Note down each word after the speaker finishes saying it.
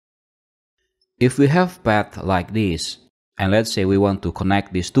If we have path like this, and let's say we want to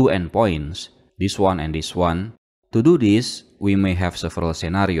connect these two endpoints, this one and this one, to do this, we may have several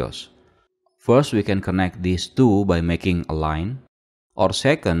scenarios. First, we can connect these two by making a line. Or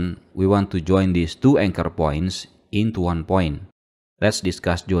second, we want to join these two anchor points into one point. Let's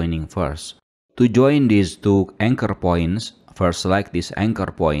discuss joining first. To join these two anchor points, first select this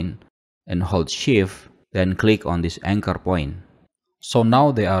anchor point and hold Shift, then click on this anchor point. So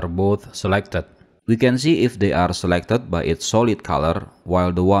now they are both selected. We can see if they are selected by its solid color,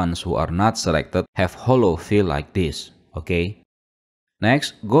 while the ones who are not selected have hollow feel like this. Okay.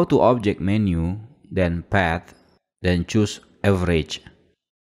 Next, go to Object menu, then Path, then choose Average.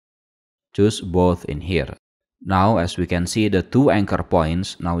 Choose both in here. Now, as we can see, the two anchor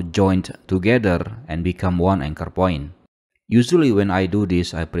points now joined together and become one anchor point. Usually when I do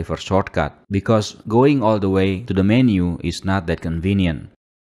this, I prefer shortcut because going all the way to the menu is not that convenient.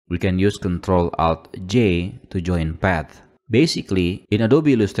 We can use Ctrl-Alt-J to join path. Basically, in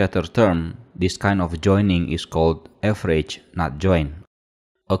Adobe Illustrator term, this kind of joining is called average, not join.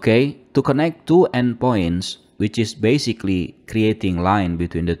 Okay, to connect two endpoints, which is basically creating line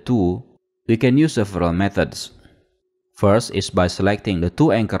between the two, we can use several methods. First is by selecting the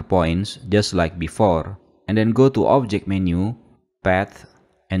two anchor points just like before, and then go to Object menu, Path,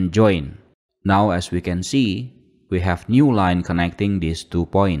 and Join. Now as we can see, we have new line connecting these 2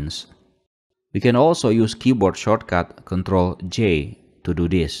 points. We can also use keyboard shortcut Ctrl-J to do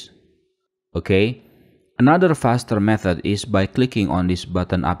this. Okay, another faster method is by clicking on this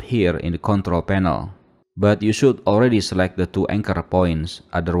button up here in the control panel. But you should already select the 2 anchor points,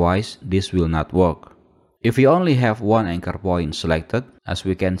 otherwise this will not work. If you only have one anchor point selected, as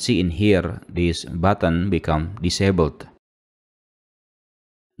we can see in here, this button becomes disabled.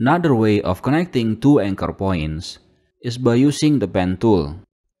 Another way of connecting 2 anchor points is by using the pen tool.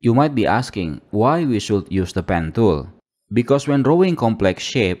 You might be asking why we should use the pen tool. Because when drawing complex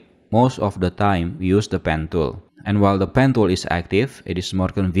shape, most of the time we use the pen tool. And while the pen tool is active, it is more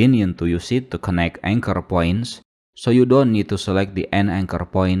convenient to use it to connect anchor points, so you don't need to select the end anchor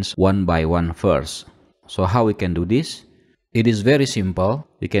points one by one first. So how we can do this? It is very simple.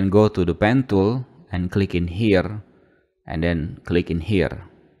 We can go to the pen tool and click in here, and then click in here.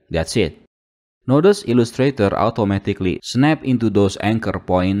 That's it. Notice Illustrator automatically snap into those anchor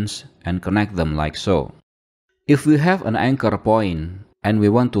points and connect them like so. If we have an anchor point and we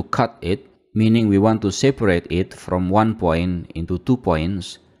want to cut it, meaning we want to separate it from one point into 2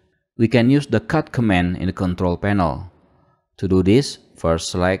 points, we can use the cut command in the control panel. To do this, first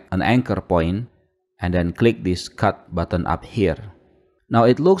select an anchor point and then click this cut button up here. Now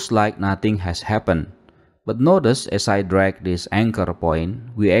it looks like nothing has happened, but notice as I drag this anchor point,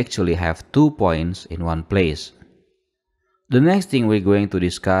 we actually have 2 points in one place. The next thing we're going to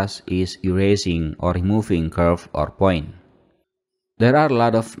discuss is erasing or removing curve or point. There are a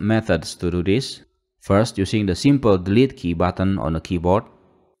lot of methods to do this. First, using the simple delete key button on the keyboard.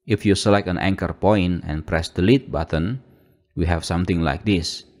 If you select an anchor point and press delete button, we have something like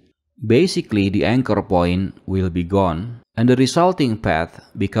this. Basically, the anchor point will be gone and the resulting path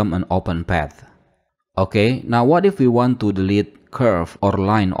become an open path. Okay, now what if we want to delete curve or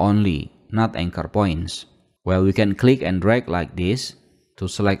line only, not anchor points? Well, we can click and drag like this to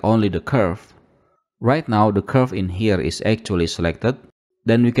select only the curve. Right now, the curve in here is actually selected.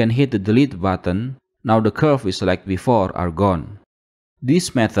 Then we can hit the delete button. Now the curve we select before are gone.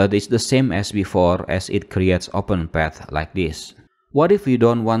 This method is the same as before as it creates open path like this. What if we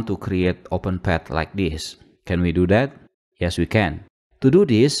don't want to create open path like this? Can we do that? Yes, we can. To do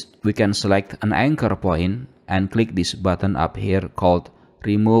this, we can select an anchor point and click this button up here called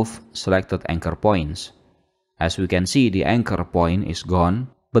Remove Selected Anchor Points. As we can see, the anchor point is gone,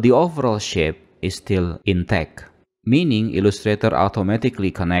 but the overall shape is still intact, meaning Illustrator automatically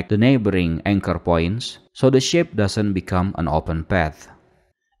connect the neighboring anchor points so the shape doesn't become an open path.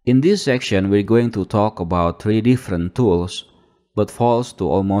 In this section, we're going to talk about 3 different tools but falls to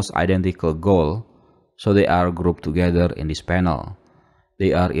almost identical goal, so they are grouped together in this panel.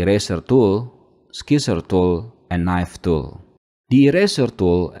 They are Eraser tool, Skisser tool, and Knife tool. The Eraser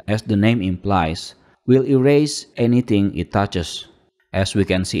tool, as the name implies, will erase anything it touches, as we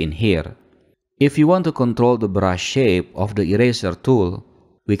can see in here. If you want to control the brush shape of the eraser tool,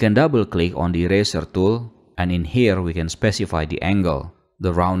 we can double click on the eraser tool, and in here we can specify the angle,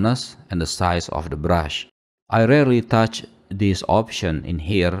 the roundness, and the size of the brush. I rarely touch this option in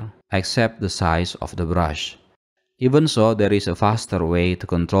here except the size of the brush. Even so, there is a faster way to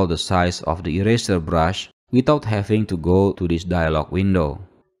control the size of the eraser brush without having to go to this dialog window.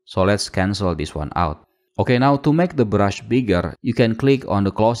 So let's cancel this one out. Okay, now to make the brush bigger, you can click on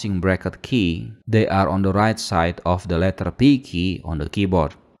the closing bracket key. They are on the right side of the letter P key on the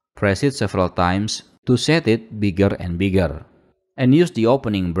keyboard. Press it several times to set it bigger and bigger. And use the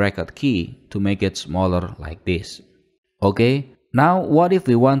opening bracket key to make it smaller like this. Okay, now what if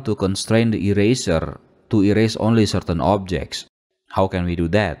we want to constrain the eraser to erase only certain objects? How can we do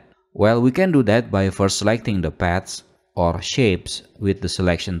that? Well, we can do that by first selecting the paths or shapes with the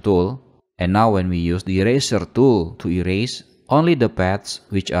selection tool. And now when we use the eraser tool to erase, only the paths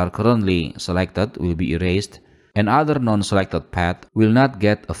which are currently selected will be erased and other non-selected paths will not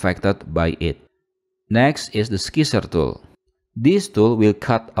get affected by it. Next is the skisser tool. This tool will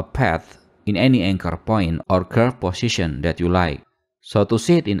cut a path in any anchor point or curve position that you like. So to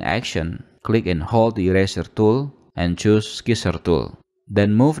see it in action, click and hold the eraser tool and choose skisser tool.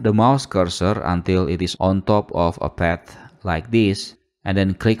 Then move the mouse cursor until it is on top of a path like this and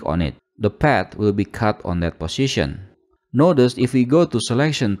then click on it. The path will be cut on that position. Notice if we go to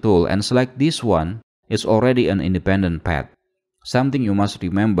selection tool and select this one, it's already an independent path. Something you must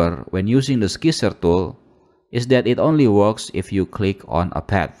remember when using the skisser tool is that it only works if you click on a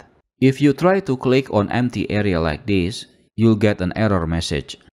path. If you try to click on empty area like this, you'll get an error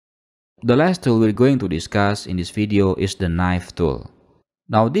message. The last tool we're going to discuss in this video is the knife tool.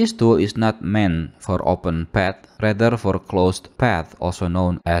 Now this tool is not meant for open path, rather for closed path, also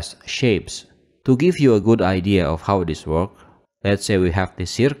known as shapes. To give you a good idea of how this works, let's say we have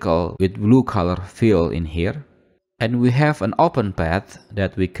this circle with blue color fill in here, and we have an open path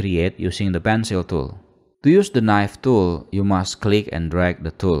that we create using the pencil tool. To use the knife tool, you must click and drag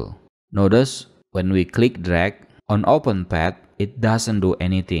the tool. Notice when we click drag on open path, it doesn't do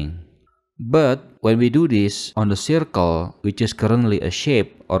anything. But when we do this on the circle, which is currently a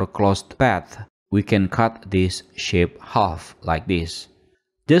shape or a closed path, we can cut this shape half like this.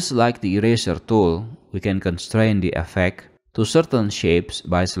 Just like the eraser tool, we can constrain the effect to certain shapes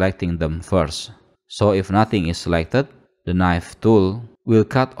by selecting them first. So if nothing is selected, the knife tool will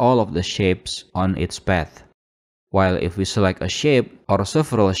cut all of the shapes on its path. While if we select a shape or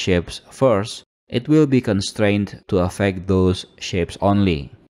several shapes first, it will be constrained to affect those shapes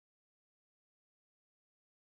only.